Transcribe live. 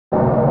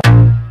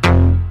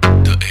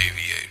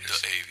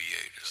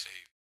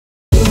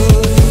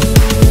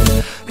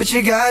but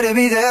you gotta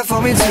be there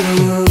for me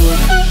too.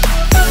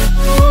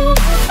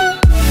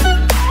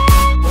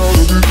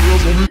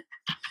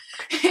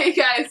 Hey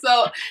guys,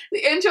 so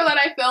the intro that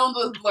I filmed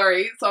was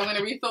blurry, so I'm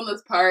gonna refilm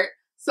this part.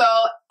 So,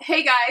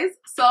 hey guys,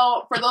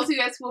 so for those of you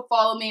guys who will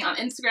follow me on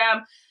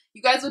Instagram,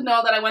 you guys would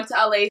know that I went to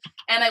LA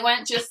and I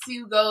went just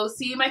to go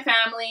see my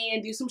family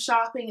and do some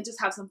shopping and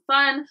just have some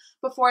fun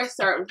before I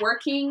start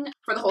working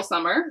for the whole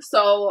summer.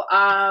 So,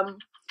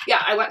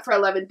 yeah, I went for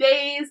 11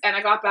 days and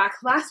I got back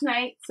last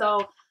night, so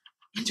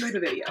enjoy the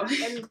video.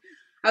 And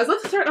I was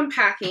about to start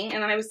unpacking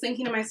and then I was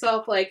thinking to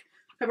myself, like,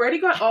 I've already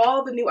got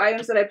all the new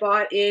items that I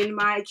bought in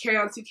my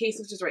carry-on suitcase,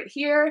 which is right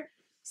here.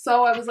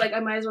 So I was like, I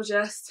might as well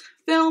just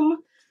film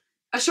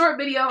a short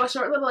video, a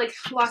short little like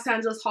Los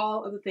Angeles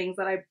haul of the things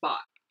that I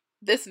bought.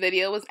 This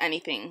video was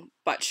anything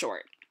but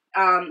short.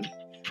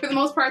 For the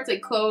most part, it's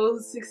like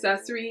clothes,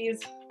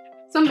 accessories,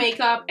 some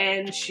makeup,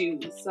 and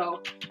shoes.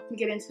 So we can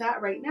get into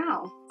that right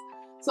now.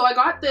 So I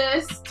got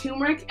this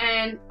turmeric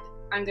and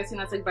I'm guessing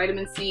that's like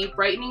vitamin C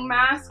brightening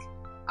mask.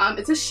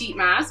 It's a sheet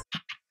mask.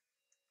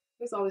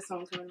 There's always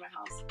someone coming to my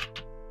house.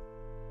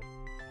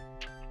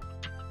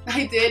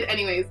 I did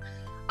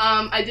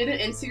an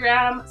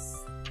Instagram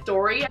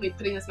story of me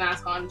putting this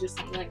mask on, just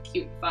something like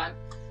cute and fun.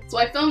 So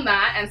I filmed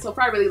that, and so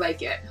far I really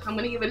like it. I'm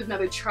gonna give it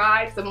another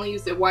try because I've only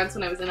used it once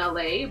when I was in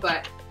LA,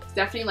 but it's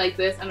definitely like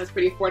this, and it's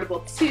pretty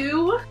affordable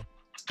too.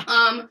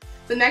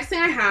 The next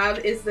thing I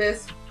have is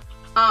this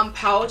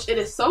pouch. It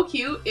is so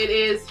cute. It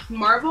is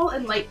marble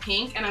and light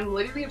pink, and I'm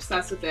literally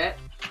obsessed with it.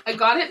 I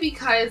got it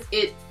because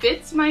it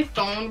fits my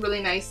phone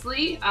really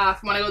nicely from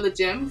when I go to the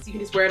gym, so you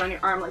can just wear it on your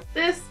arm like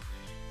this.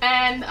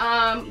 And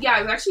yeah,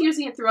 I was actually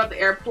using it throughout the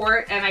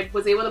airport, and I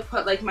was able to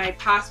put like my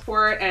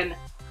passport and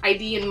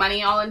ID and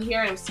money all in here,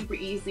 and it was super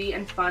easy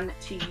and fun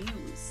to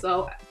use.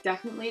 So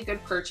definitely a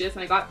good purchase,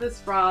 and I got this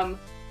from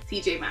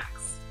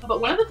tj.maxx. But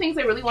one of the things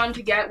I really wanted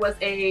to get was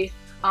a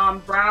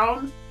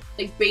brown,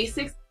 like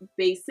basic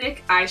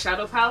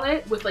eyeshadow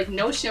palette with like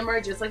no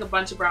shimmer, just like a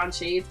bunch of brown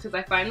shades, because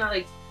I find that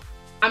like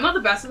I'm not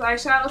the best with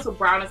eyeshadow, so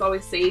brown is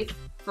always safe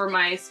for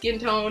my skin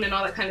tone and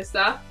all that kind of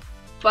stuff.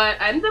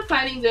 But I ended up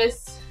finding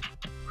this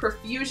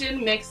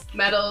Profusion Mixed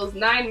Metals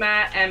 9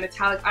 Matte and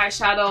Metallic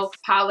Eyeshadow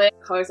Palette.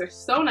 Colors are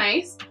so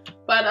nice,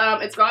 but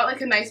it's got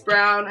like a nice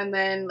brown and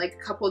then like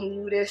a couple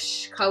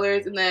nudish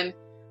colors and then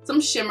some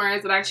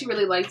shimmers that I actually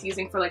really liked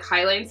using for like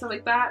highlight and stuff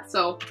like that.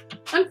 So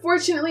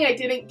unfortunately I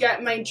didn't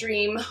get my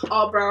dream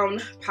all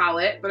brown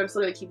palette, but I'm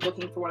still gonna keep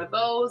looking for one of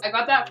those. I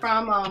got that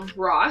from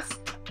Ross.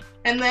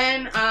 And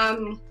then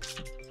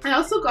I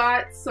also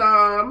got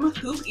some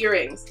hoop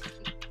earrings.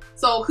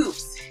 So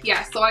hoops,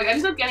 yeah, so I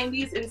ended up getting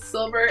these in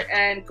silver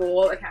and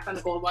gold. I can't find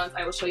the gold ones.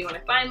 I will show you when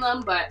I find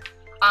them, but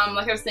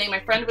like I was saying, my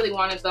friend really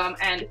wanted them,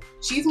 and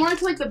she's more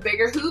into like the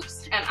bigger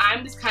hoops, and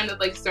I'm just kind of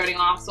like starting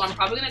off, so I'm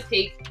probably gonna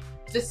take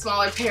this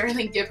smaller pair and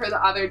then give her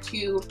the other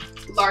two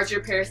larger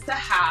pairs to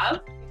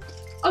have.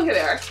 Okay,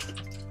 there.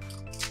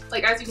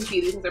 Like, as you can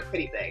see, these things are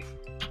pretty big.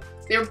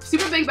 They were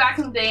super big back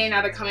in the day,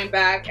 now they're coming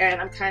back,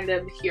 and I'm kind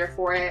of here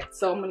for it,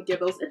 so I'm gonna give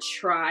those a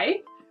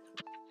try.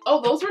 Oh,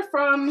 those were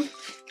from,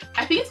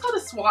 I think it's called a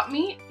swap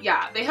meet.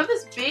 Yeah, they have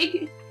this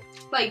big,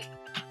 like,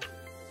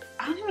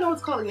 I don't even know what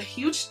it's called, like a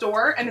huge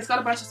store, and it's got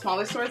a bunch of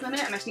smaller stores in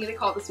it, and I think they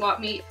call it the swap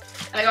meet.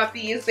 And I got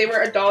these. They were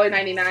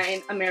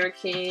 $1.99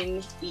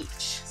 American each,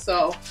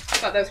 so I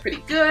thought that was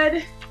pretty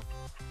good.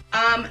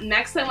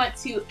 Next I went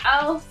to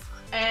e.l.f.,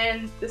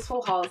 and this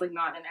whole haul is like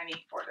not in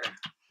any order.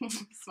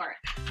 Smart.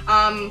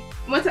 I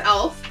went to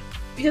e.l.f.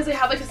 because they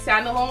have like a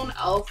standalone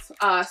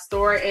e.l.f.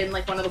 Store in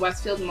like one of the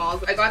Westfield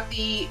malls. I got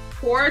the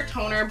Pore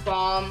Toner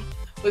Balm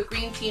with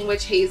green tea and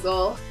witch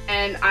hazel,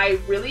 and I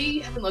really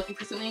have been looking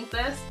for something like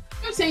this.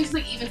 I'm saying it's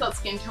like evens out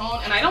skin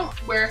tone, and I don't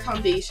wear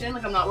foundation,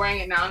 like I'm not wearing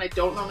it now, and I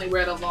don't normally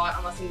wear it a lot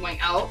unless I'm going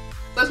out.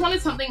 So I just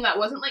wanted something that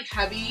wasn't like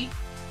heavy,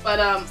 but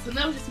something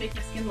that would just make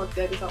my skin look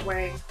good without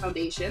wearing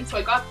foundation. So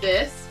I got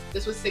this.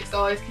 This was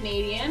 $6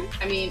 Canadian,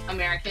 I mean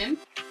American.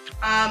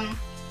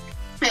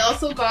 I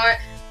also got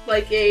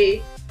like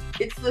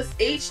it's this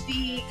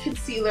HD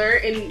concealer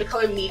in the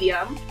color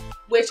medium,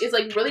 which is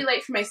like really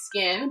light for my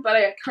skin, but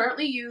I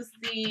currently use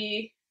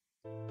the,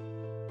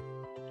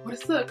 what is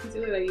the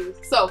concealer that I use?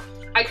 So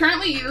I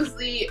currently use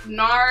the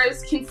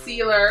NARS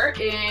concealer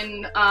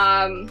in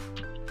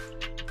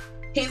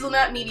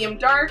Hazelnut Medium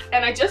Dark,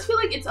 and I just feel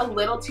like it's a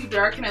little too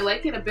dark and I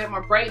like it a bit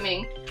more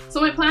brightening. So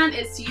my plan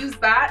is to use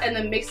that and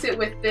then mix it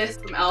with this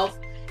from e.l.f.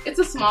 It's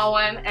a small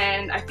one,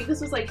 and I think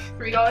this was like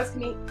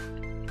 $3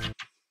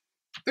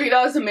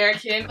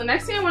 American. The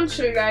next thing I want to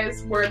show you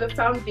guys were the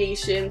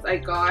foundations I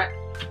got.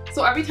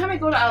 So every time I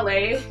go to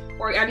LA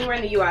or anywhere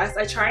in the US,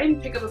 I try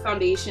and pick up a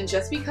foundation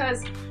just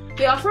because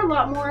they offer a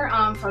lot more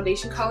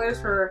foundation colors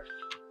for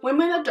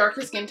women of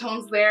darker skin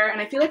tones there, and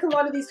I feel like a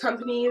lot of these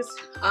companies,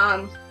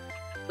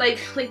 like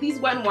these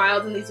Wet n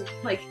Wilds and these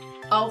like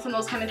e.l.f. and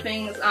those kind of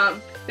things,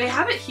 they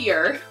have it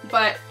here,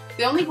 but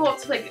they only go up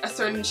to like a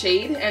certain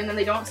shade, and then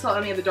they don't sell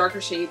any of the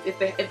darker shades if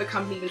the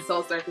company even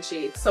sells darker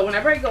shades. So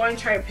whenever I go and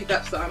try and pick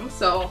up some,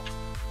 so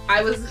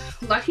I was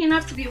lucky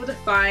enough to be able to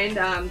find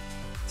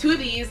two of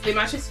these. They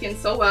match your skin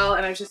so well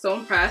and I was just so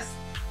impressed.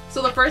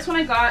 So the first one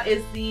I got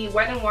is the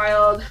Wet n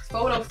Wild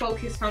Photo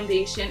Focus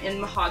Foundation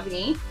in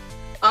Mahogany.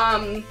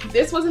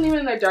 This wasn't even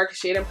in their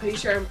darkest shade. I'm pretty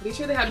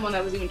sure they had one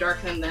that was even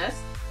darker than this,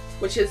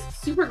 which is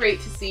super great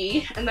to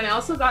see. And then I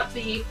also got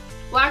the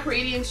Black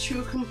Radiance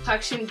True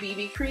Complexion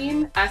BB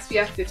Cream,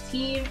 SPF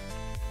 15.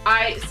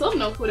 I still have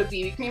no clue what a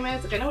BB cream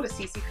is. Like, I know what a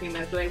CC cream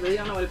is, but I really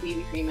don't know what a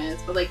BB cream is.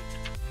 But like,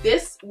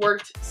 this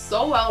worked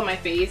so well on my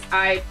face.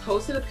 I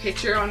posted a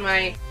picture on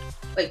my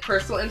like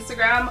personal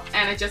Instagram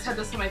and I just had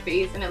this on my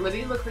face and it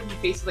literally looked like my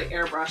face was like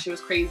airbrush. It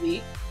was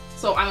crazy.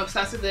 So I'm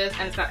obsessed with this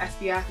and it's got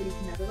SPF and you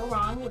can never go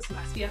wrong with some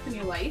SPF in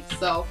your life.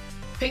 So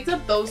picked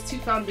up those two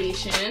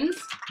foundations.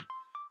 I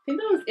think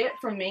that was it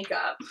for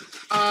makeup.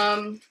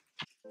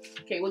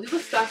 Okay, we'll do the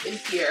stuff in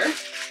here.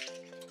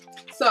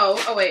 So,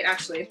 oh wait,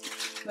 actually,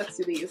 let's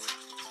do these.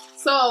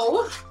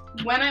 So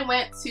when I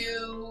went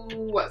to,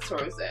 what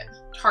store was it?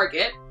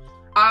 Target.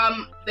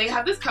 They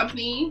have this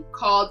company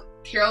called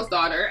Carol's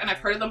Daughter, and I've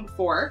heard of them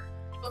before.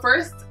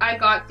 First, I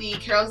got the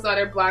Carol's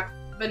Daughter Black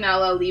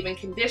Vanilla Leave-In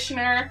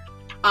Conditioner.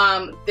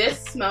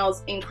 This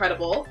smells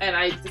incredible, and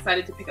I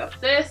decided to pick up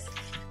this.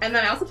 And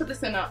then I also put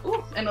this in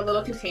a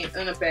little container,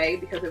 in a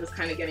bag, because it was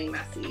kind of getting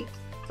messy.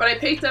 But I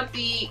picked up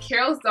the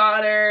Carol's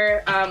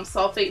Daughter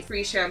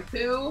sulfate-free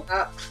shampoo.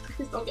 I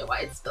just don't get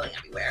why it's spilling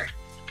everywhere.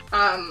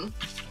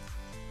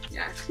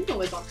 Yeah, I think the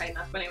lid's not tight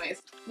enough. But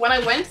anyways, when I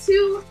went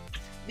to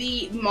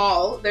the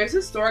mall, there's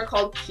a store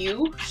called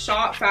Q,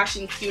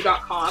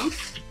 shopfashionq.com.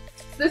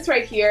 This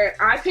right here,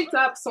 I picked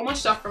up so much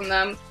stuff from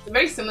them. It's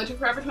very similar to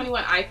Forever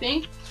 21, I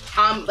think.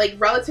 Like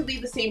relatively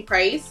the same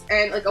price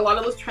and like a lot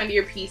of those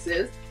trendier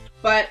pieces.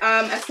 But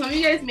as some of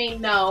you guys may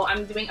know,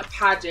 I'm doing a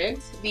pageant,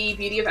 the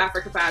Beauty of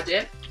Africa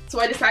pageant. So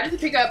I decided to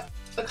pick up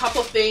a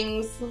couple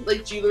things,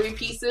 like jewelry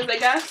pieces, I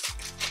guess.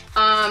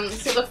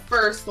 So the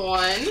first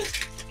one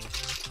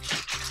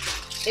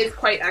is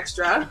quite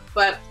extra,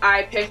 but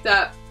I picked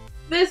up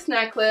this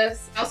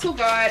necklace. I also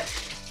got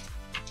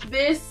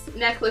this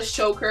necklace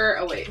choker.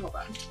 Oh wait, hold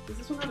on. Does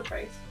this one have a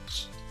price?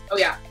 Oh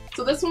yeah.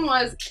 So this one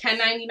was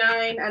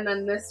 $10.99 and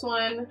then this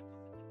one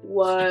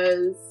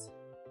was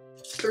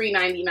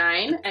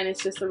 $3.99 and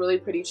it's just a really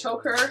pretty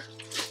choker.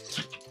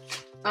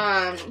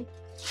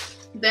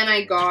 Then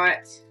I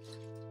got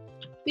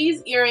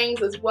these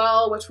earrings as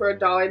well, which were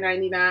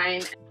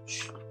 $1.99.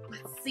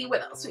 Let's see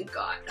what else we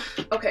got.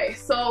 Okay,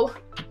 so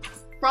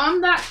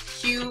from that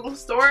Q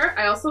store,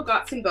 I also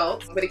got some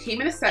belts, but it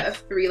came in a set of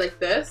 3 like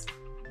this.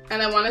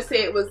 And I want to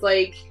say it was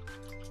like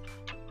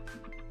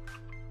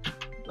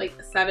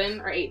 $7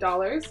 or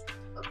 $8.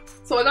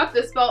 So I got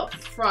this belt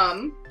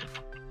from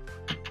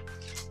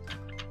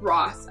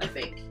Ross, I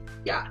think.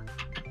 Yeah.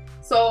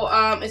 So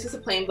it's just a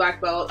plain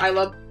black belt. I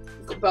love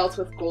belts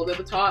with gold at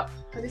the top.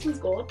 Are these ones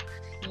gold?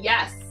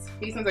 Yes,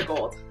 these ones are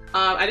gold.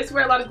 I just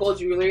wear a lot of gold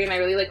jewelry and I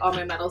really like all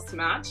my metals to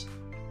match.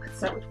 Let's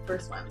start with the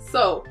first one.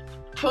 So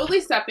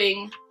totally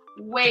stepping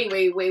way out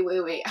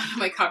of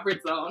my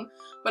comfort zone.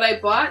 But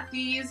I bought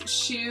these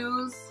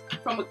shoes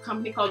from a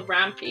company called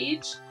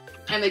Rampage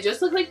and they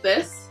just look like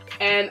this.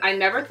 And I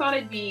never thought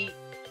I'd be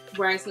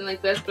wearing something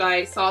like this, but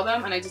I saw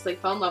them and I just like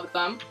fell in love with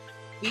them.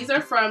 These are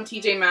from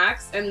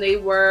tj.maxx and they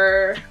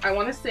were, I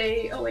want to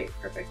say, oh wait,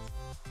 perfect,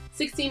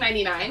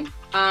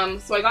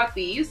 $16.99. So I got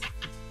these.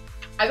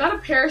 I got a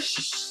pair of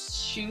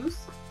shoes,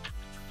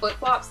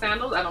 flip-flop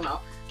sandals, I don't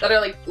know, that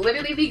are like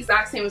literally the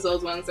exact same as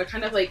those ones. They're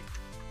kind of like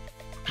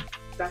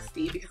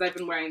dusty because I've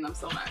been wearing them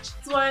so much.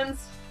 These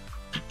ones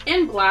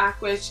in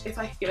black, which if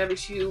I could get every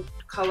shoe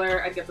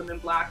color, I'd get them in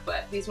black,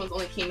 but these ones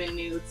only came in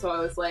nude, so I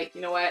was like,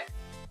 you know what,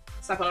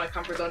 step out of my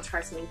comfort zone,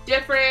 try something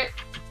different.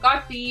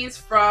 Got these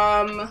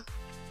from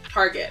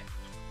Target,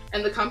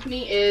 and the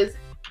company is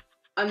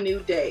A New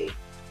Day,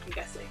 I'm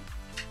guessing.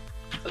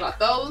 So I got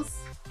those.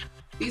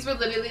 These were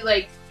literally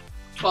like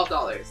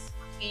 $12.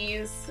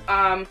 These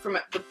from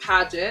the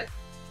pageant.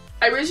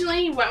 I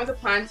originally went with a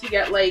plan to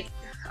get like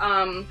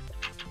kind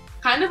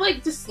of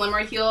like just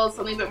slimmer heels,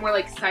 something a bit more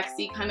like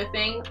sexy kind of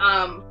thing.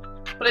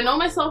 But I know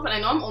myself and I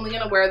know I'm only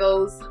gonna wear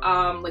those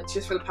like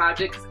just for the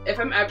pageant. Cause if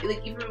I'm ever,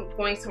 like even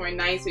going somewhere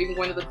nice or even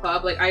going to the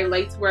club, like I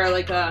like to wear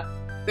like a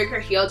bigger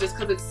heel just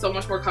because it's so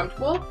much more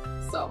comfortable.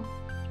 So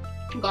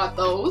got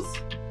those.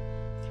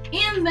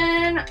 And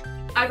then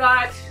I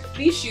got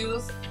these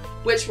shoes,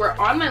 which were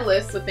on my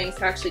list of things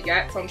to actually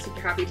get, so I'm super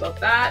happy about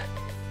that.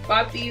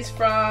 Got these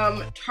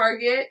from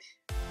Target,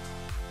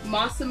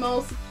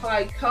 Massimo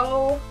Supply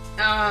Co.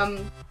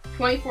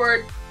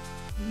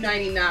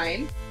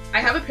 $24.99. I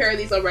have a pair of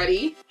these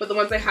already, but the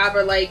ones I have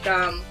are like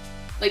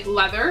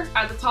leather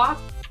at the top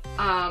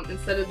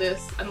instead of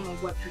this. I don't know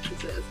what type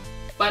this is,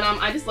 but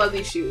I just love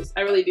these shoes.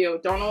 I really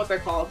do. Don't know what they're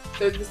called.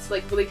 They're just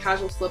like really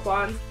casual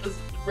slip-ons. I was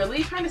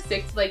really trying to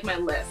stick to like my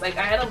list. Like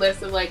I had a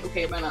list of like,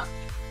 okay, we're not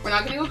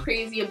gonna go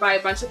crazy and buy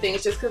a bunch of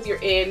things just because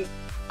you're in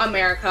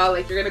America.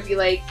 Like you're gonna be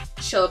like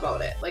chill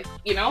about it, like,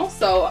 you know.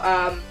 So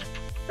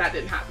that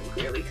didn't happen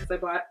clearly because I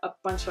bought a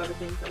bunch of other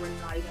things that were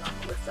not even on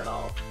the list at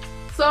all.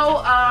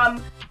 So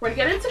we're gonna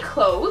get into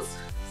clothes.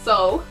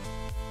 So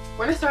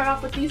we're gonna start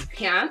off with these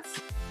pants.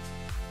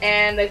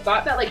 and they've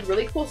got that like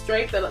really cool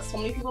stripe that so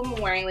many people have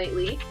been wearing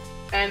lately,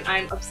 and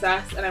I'm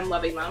obsessed and I'm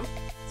loving them.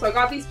 So I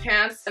got these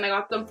pants and I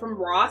got them from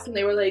Ross and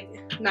they were like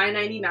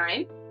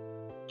 $9.99.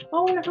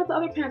 Oh, and I got the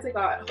other pants I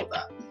got. Hold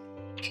up.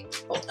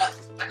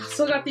 I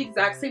also got the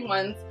exact same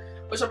ones,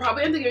 which I'll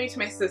probably end up giving to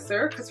my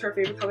sister because her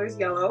favorite color is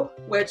yellow,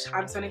 which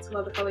I'm starting to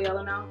love the color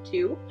yellow now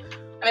too.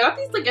 And I got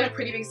these like in a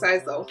pretty big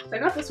size though. So I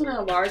got this one in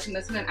a large and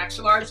this one in an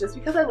extra large just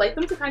because I like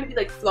them to kind of be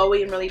like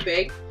flowy and really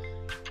big.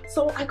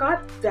 So I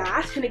got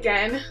that, and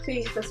again,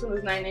 this one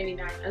was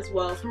 $9.99 as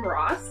well from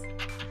Ross.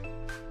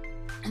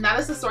 And that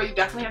is the store you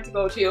definitely have to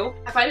go to.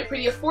 I find it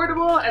pretty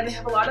affordable, and they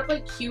have a lot of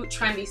like cute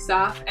trendy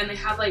stuff, and they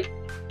have like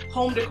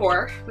home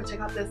decor, which I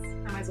got this,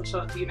 I might as well show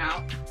it to you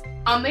now.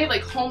 They have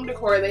like home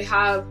decor, they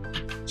have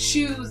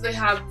shoes, they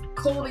have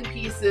clothing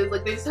pieces,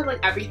 like they just have like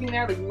everything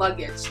there, like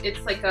luggage.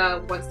 It's like a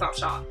one-stop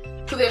shop.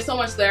 So they have so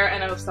much there,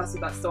 and I'm obsessed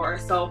with that store.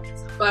 So,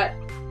 but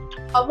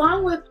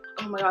along with,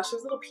 oh my gosh,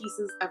 there's little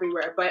pieces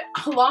everywhere, but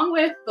along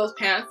with those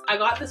pants, I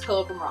got this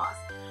pillow from Ross.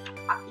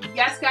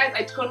 Yes guys,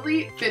 I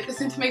totally fit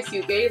this into my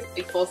suitcase,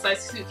 a full-size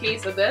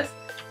suitcase of this,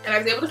 and I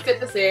was able to fit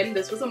this in.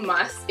 This was a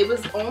must. It was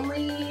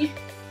 $9.99,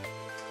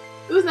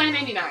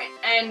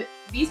 and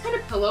these kind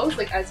of pillows,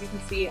 like as you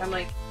can see, I'm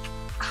like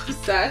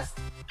obsessed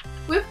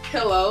with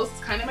pillows.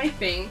 It's kind of my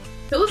thing.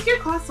 Pillows here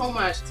cost so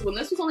much, so when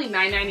this was only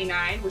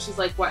 $9.99, which is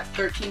like what,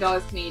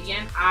 $13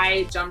 Canadian,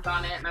 I jumped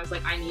on it and I was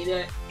like, I need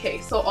it. Okay,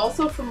 so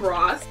also from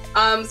Ross,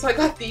 so I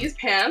got these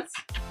pants,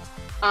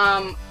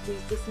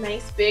 this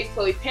nice big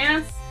flowy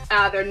pants.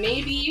 They're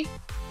navy.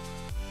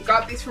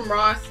 Got these from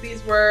Ross.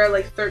 These were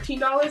like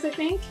 $13 I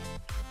think,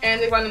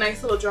 and they've got a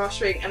nice little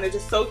drawstring and they're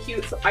just so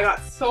cute. So I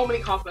got so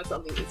many compliments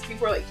on these.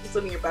 People are like, just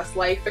living your best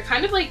life. They're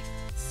kind of like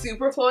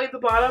super flowy at the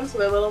bottom, so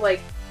they're a little like,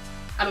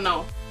 I don't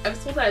know, I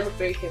was told that I look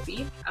very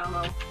hippie, I don't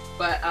know,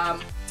 but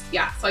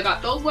yeah, so I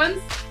got those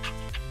ones.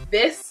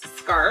 This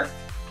scarf,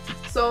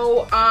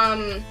 so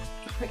oh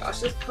my gosh,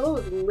 this pillow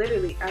is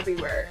literally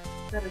everywhere.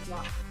 That is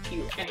not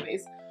cute.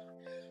 Anyways,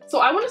 so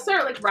I want to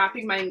start like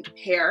wrapping my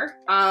hair.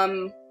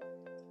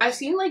 I've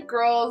seen like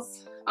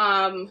girls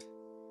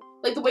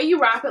like the way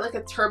you wrap it, like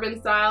a turban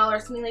style or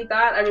something like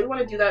that. I really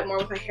want to do that more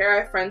with my hair. I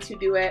have friends who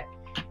do it,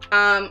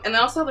 and I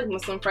also have like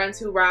Muslim friends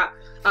who wrap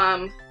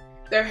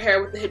their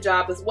hair with the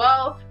hijab as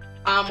well,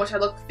 which I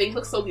think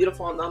looks so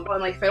beautiful on them.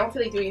 But like, if I don't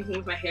feel like doing anything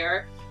with my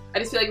hair, I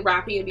just feel like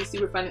wrapping would be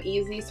super fun and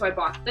easy. So I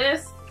bought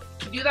this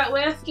to do that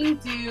with. You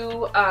can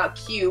do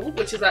Q,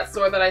 which is that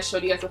store that I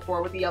showed you guys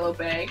before with the yellow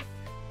bag.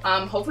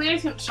 Hopefully I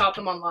can shop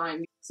them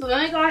online. So then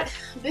I got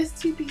this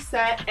two-piece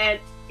set, and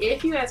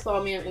if you guys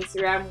follow me on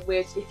Instagram,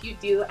 which if you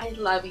do, I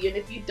love you, and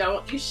if you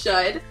don't, you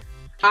should.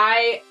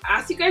 I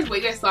asked you guys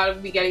what you guys thought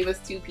of me getting this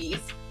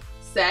two-piece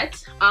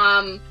set.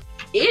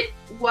 It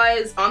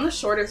was on the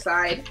shorter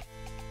side.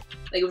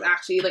 Like, it was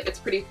actually, like,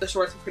 the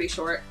shorts are pretty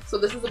short. So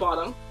this is the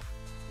bottom.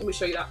 Let me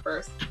show you that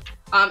first.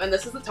 And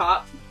this is the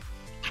top.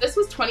 This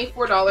was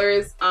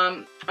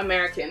 $24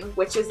 American,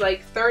 which is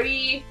like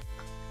 30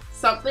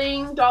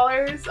 something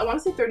dollars. I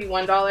want to say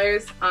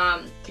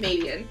 $31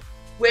 Canadian,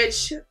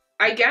 which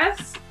I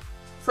guess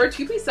for a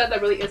two-piece set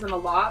that really isn't a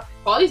lot.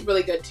 Quality's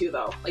really good too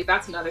though. Like,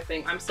 that's another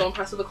thing. I'm so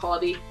impressed with the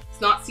quality.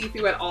 It's not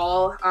see-through at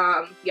all.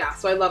 Yeah,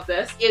 so I love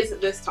this. Is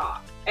this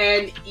top.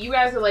 And you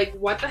guys are like,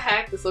 what the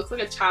heck? This looks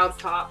like a child's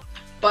top.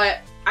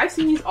 But I've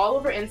seen these all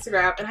over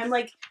Instagram, and I'm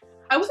like,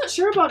 I wasn't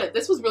sure about it.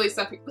 This was really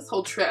stepping, this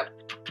whole trip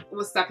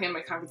was stepping in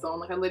my comfort zone.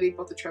 Like, I literally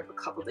booked the trip a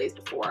couple days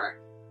before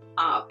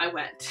I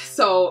went.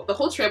 So the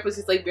whole trip was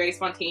just like very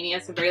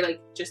spontaneous and very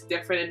like just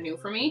different and new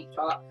for me.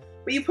 But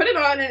you put it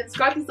on and it's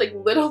got these like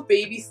little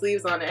baby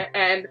sleeves on it,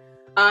 and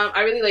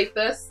I really like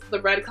this. The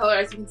red color,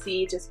 as you can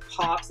see, just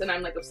pops, and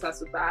I'm like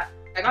obsessed with that.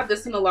 I got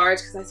this in the large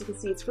because as you can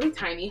see, it's really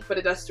tiny, but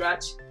it does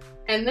stretch.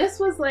 And this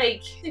was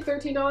like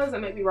 $13, I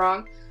might be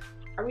wrong.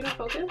 Are we not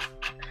focused?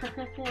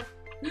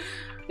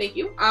 Thank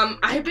you.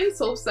 I've been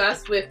so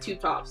obsessed with tube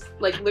tops,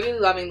 like literally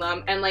loving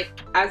them, and like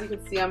as you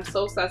can see, I'm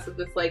so obsessed with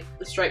this like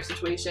the stripe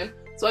situation.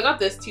 So I got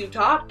this tube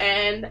top,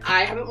 and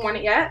I haven't worn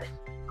it yet.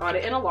 Got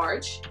it in a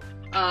large.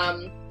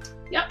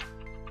 Yep.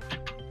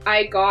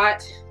 I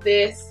got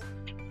this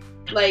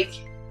like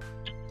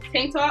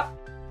tank top,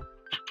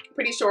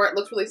 pretty short,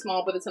 looks really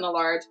small, but it's in a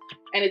large,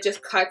 and it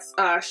just cuts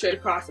straight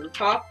across to the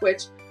top,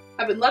 which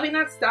I've been loving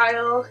that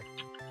style.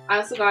 I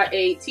also got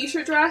a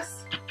t-shirt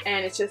dress,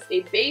 and it's just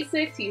a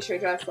basic t-shirt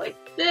dress like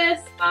this.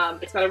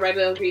 It's got a red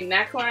and green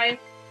neckline,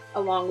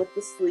 along with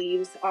the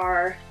sleeves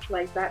are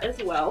like that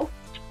as well.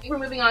 We're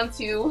moving on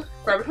to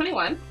Forever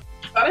 21.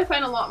 Thought I'd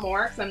find a lot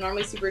more because I'm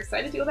normally super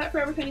excited to go that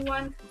Forever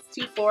 21. It's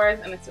 2 floors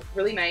and it's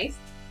really nice.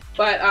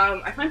 But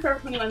I find Forever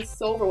 21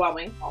 so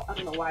overwhelming. Oh, I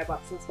don't know why I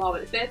bought something small,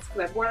 but it fits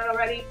because I've worn it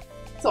already.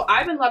 So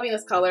I've been loving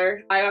this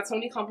color. I got so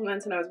many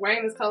compliments when I was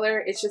wearing this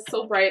color. It's just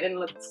so bright and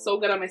looks so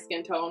good on my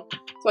skin tone.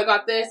 So I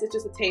got this. It's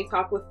just a tank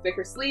top with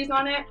thicker sleeves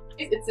on it.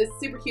 It's this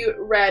super cute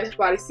red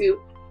bodysuit,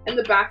 and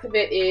the back of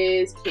it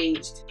is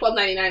caged.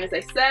 $12.99 as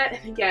I said,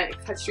 and again,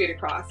 it cuts straight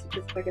across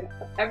because if I could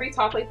have every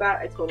top like that,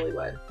 I totally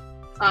would.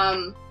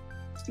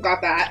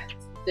 Got that.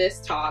 This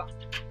top.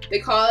 They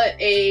call it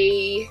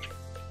a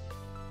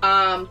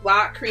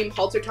black cream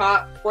halter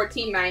top,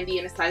 $14.90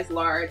 in a size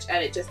large,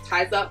 and it just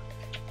ties up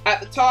at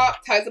the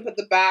top, ties up at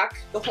the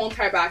back. The whole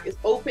entire back is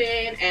open,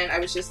 and I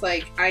was just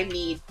like, I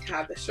need to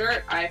have this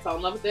shirt. I fell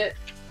in love with it.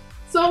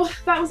 So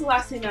that was the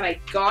last thing that I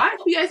got.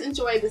 If you guys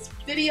enjoyed this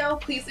video,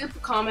 please leave a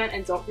comment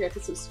and don't forget to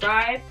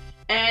subscribe.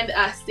 And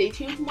stay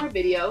tuned for more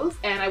videos.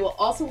 And I will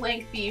also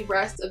link the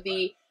rest of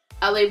the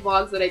LA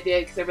vlogs that I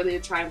did, because I really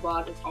did try and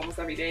vlog like almost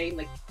every day,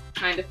 like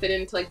kind of fit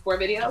into like 4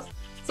 videos.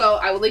 So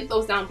I will link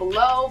those down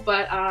below,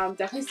 but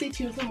definitely stay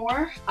tuned for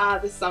more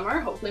this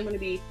summer. Hopefully I'm going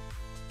to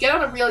get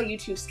on a real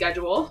YouTube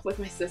schedule with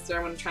my sister.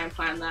 I'm going to try and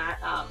plan that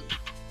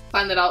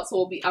out, so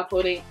we'll be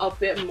uploading a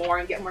bit more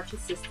and get more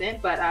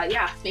consistent. But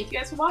yeah, thank you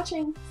guys for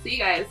watching. See you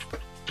guys.